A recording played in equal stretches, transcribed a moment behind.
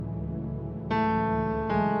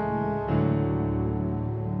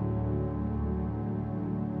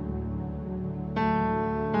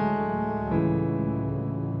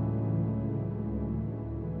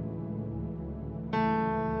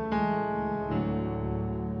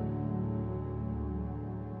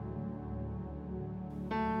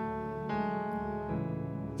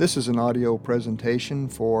This is an audio presentation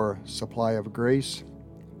for Supply of Grace.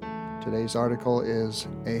 Today's article is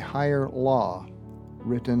A Higher Law,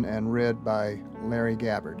 written and read by Larry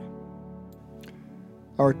Gabbard.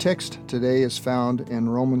 Our text today is found in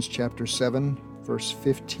Romans chapter 7, verse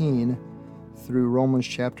 15, through Romans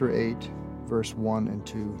chapter 8, verse 1 and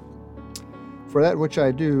 2. For that which I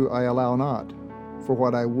do, I allow not. For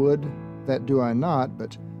what I would, that do I not,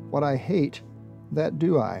 but what I hate, that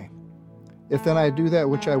do I. If then I do that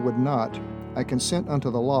which I would not, I consent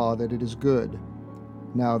unto the law that it is good.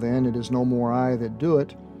 Now then, it is no more I that do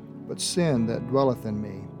it, but sin that dwelleth in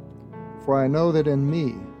me. For I know that in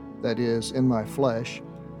me, that is, in my flesh,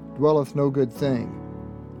 dwelleth no good thing.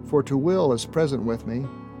 For to will is present with me,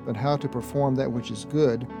 but how to perform that which is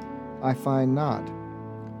good, I find not.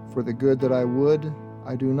 For the good that I would,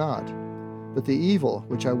 I do not, but the evil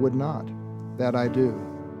which I would not, that I do.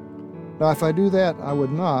 Now if I do that I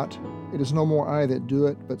would not, it is no more I that do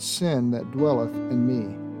it, but sin that dwelleth in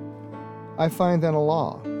me. I find then a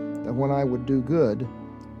law, that when I would do good,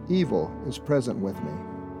 evil is present with me.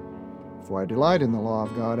 For I delight in the law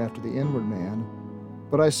of God after the inward man,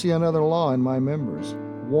 but I see another law in my members,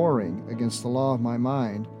 warring against the law of my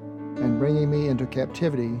mind, and bringing me into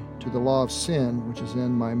captivity to the law of sin which is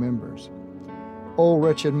in my members. O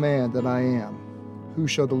wretched man that I am, who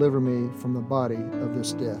shall deliver me from the body of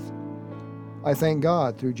this death? I thank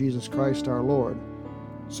God through Jesus Christ our Lord.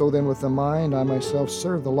 So then with the mind I myself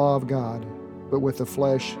serve the law of God, but with the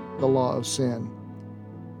flesh the law of sin.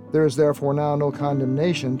 There is therefore now no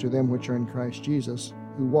condemnation to them which are in Christ Jesus,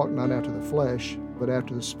 who walk not after the flesh, but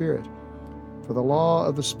after the Spirit. For the law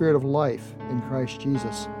of the Spirit of life in Christ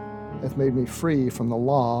Jesus hath made me free from the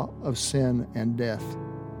law of sin and death.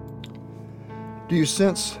 Do you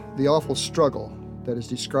sense the awful struggle that is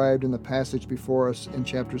described in the passage before us in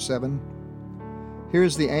chapter 7? Here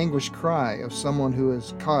is the anguished cry of someone who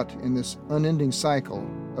is caught in this unending cycle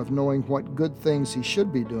of knowing what good things he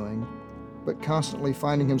should be doing, but constantly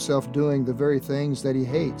finding himself doing the very things that he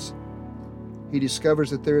hates. He discovers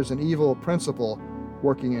that there is an evil principle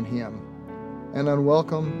working in him, an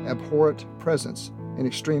unwelcome, abhorrent presence in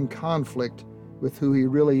extreme conflict with who he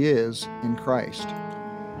really is in Christ.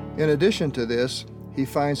 In addition to this, he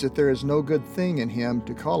finds that there is no good thing in him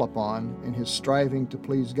to call upon in his striving to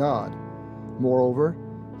please God. Moreover,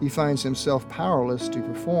 he finds himself powerless to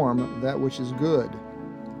perform that which is good.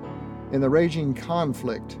 In the raging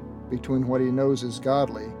conflict between what he knows is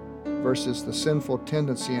godly versus the sinful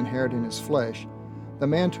tendency inherent in his flesh, the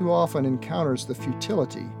man too often encounters the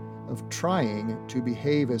futility of trying to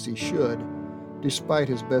behave as he should, despite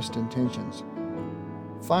his best intentions.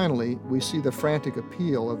 Finally, we see the frantic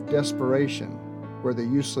appeal of desperation, where the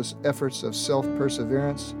useless efforts of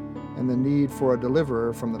self-perseverance and the need for a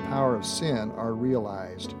deliverer from the power of sin are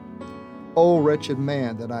realized. O wretched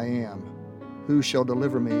man that I am, who shall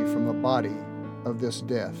deliver me from the body of this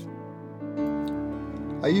death?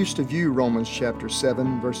 I used to view Romans chapter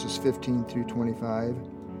 7, verses 15 through 25,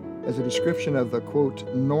 as a description of the, quote,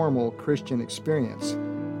 normal Christian experience.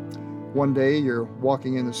 One day you're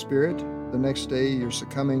walking in the Spirit, the next day you're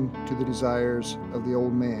succumbing to the desires of the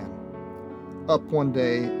old man. Up one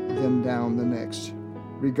day, then down the next,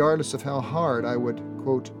 regardless of how hard I would,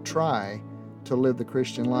 quote, try to live the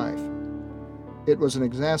Christian life. It was an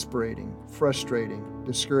exasperating, frustrating,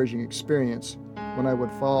 discouraging experience when I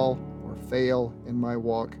would fall or fail in my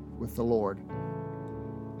walk with the Lord.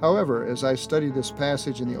 However, as I studied this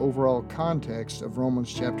passage in the overall context of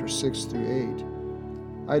Romans chapter 6 through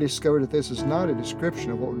 8, I discovered that this is not a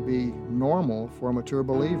description of what would be normal for a mature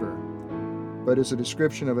believer, but is a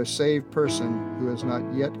description of a saved person who has not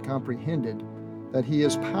yet comprehended that he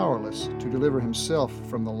is powerless to deliver himself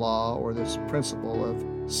from the law or this principle of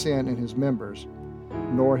sin in his members,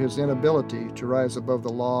 nor his inability to rise above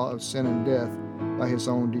the law of sin and death by his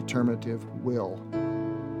own determinative will.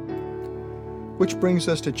 Which brings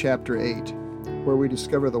us to chapter 8, where we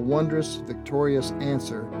discover the wondrous, victorious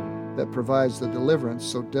answer that provides the deliverance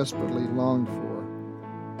so desperately longed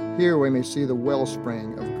for. Here we may see the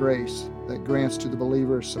wellspring of grace that grants to the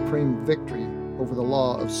believer supreme victory over the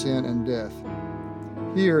law of sin and death.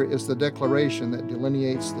 Here is the declaration that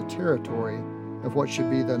delineates the territory of what should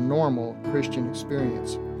be the normal Christian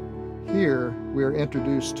experience. Here we are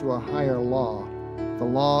introduced to a higher law, the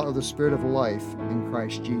law of the Spirit of life in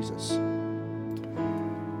Christ Jesus.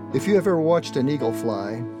 If you have ever watched an eagle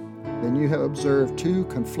fly, then you have observed two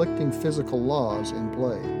conflicting physical laws in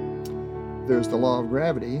play. There is the law of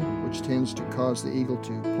gravity, which tends to cause the eagle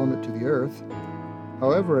to plummet to the earth.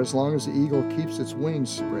 However, as long as the eagle keeps its wings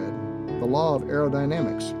spread, the law of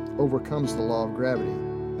aerodynamics overcomes the law of gravity,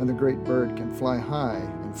 and the great bird can fly high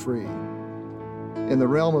and free. In the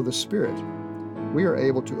realm of the Spirit, we are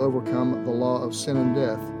able to overcome the law of sin and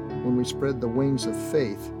death when we spread the wings of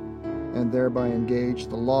faith and thereby engage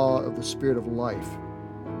the law of the Spirit of life.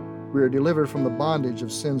 We are delivered from the bondage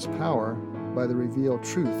of sin's power by the revealed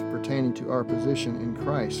truth pertaining to our position in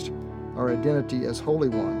Christ, our identity as holy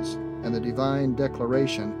ones, and the divine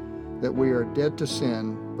declaration that we are dead to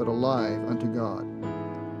sin but alive unto God.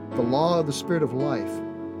 The law of the Spirit of life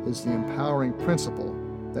is the empowering principle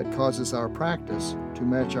that causes our practice to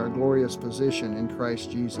match our glorious position in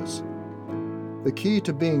Christ Jesus. The key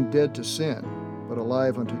to being dead to sin but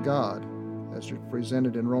alive unto God, as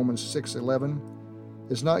presented in Romans 6:11,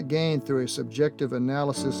 is not gained through a subjective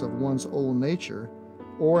analysis of one's old nature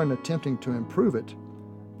or in attempting to improve it,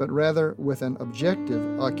 but rather with an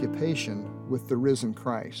objective occupation with the risen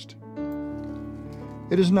Christ.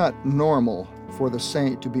 It is not normal for the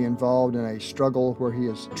saint to be involved in a struggle where he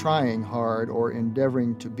is trying hard or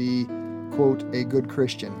endeavoring to be, quote, a good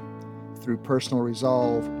Christian through personal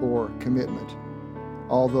resolve or commitment,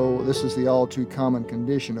 although this is the all too common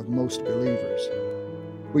condition of most believers.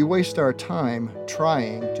 We waste our time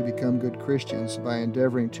trying to become good Christians by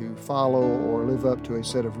endeavoring to follow or live up to a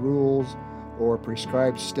set of rules or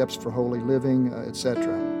prescribed steps for holy living,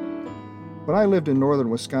 etc. When I lived in northern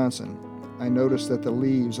Wisconsin, I noticed that the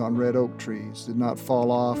leaves on red oak trees did not fall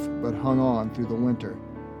off but hung on through the winter.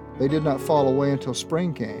 They did not fall away until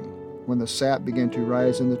spring came, when the sap began to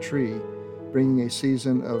rise in the tree, bringing a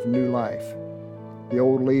season of new life. The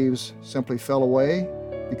old leaves simply fell away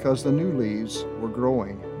because the new leaves were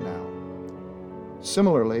growing now.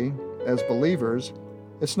 Similarly, as believers,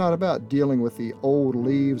 it's not about dealing with the old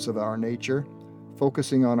leaves of our nature,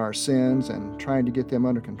 focusing on our sins and trying to get them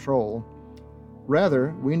under control.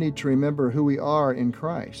 Rather, we need to remember who we are in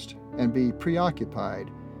Christ and be preoccupied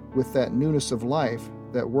with that newness of life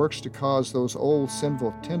that works to cause those old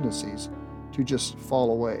sinful tendencies to just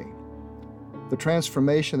fall away. The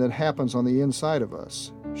transformation that happens on the inside of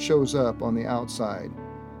us shows up on the outside,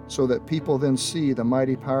 so that people then see the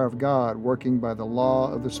mighty power of God working by the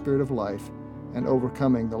law of the Spirit of life and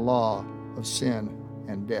overcoming the law of sin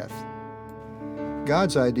and death.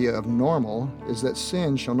 God's idea of normal is that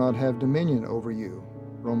sin shall not have dominion over you.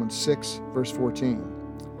 Romans 6, verse 14.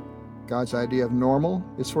 God's idea of normal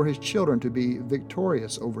is for His children to be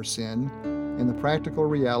victorious over sin in the practical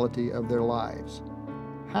reality of their lives.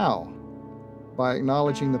 How? By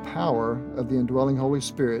acknowledging the power of the indwelling Holy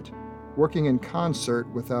Spirit working in concert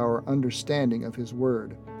with our understanding of His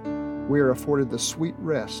Word. We are afforded the sweet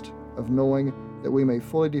rest of knowing that we may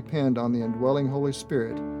fully depend on the indwelling Holy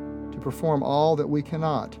Spirit to perform all that we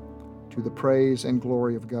cannot to the praise and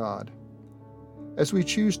glory of God. As we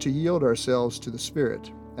choose to yield ourselves to the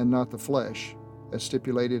Spirit and not the flesh, as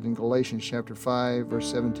stipulated in Galatians chapter 5, verse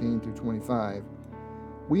 17 through 25,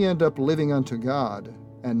 we end up living unto God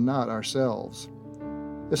and not ourselves.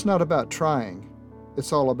 It's not about trying,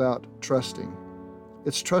 it's all about trusting.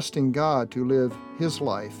 It's trusting God to live His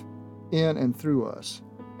life in and through us.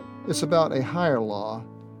 It's about a higher law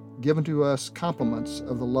given to us compliments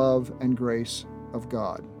of the love and grace of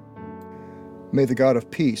God. May the God of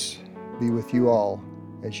peace be with you all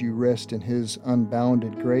as you rest in His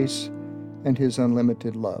unbounded grace and His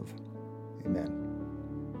unlimited love. Amen.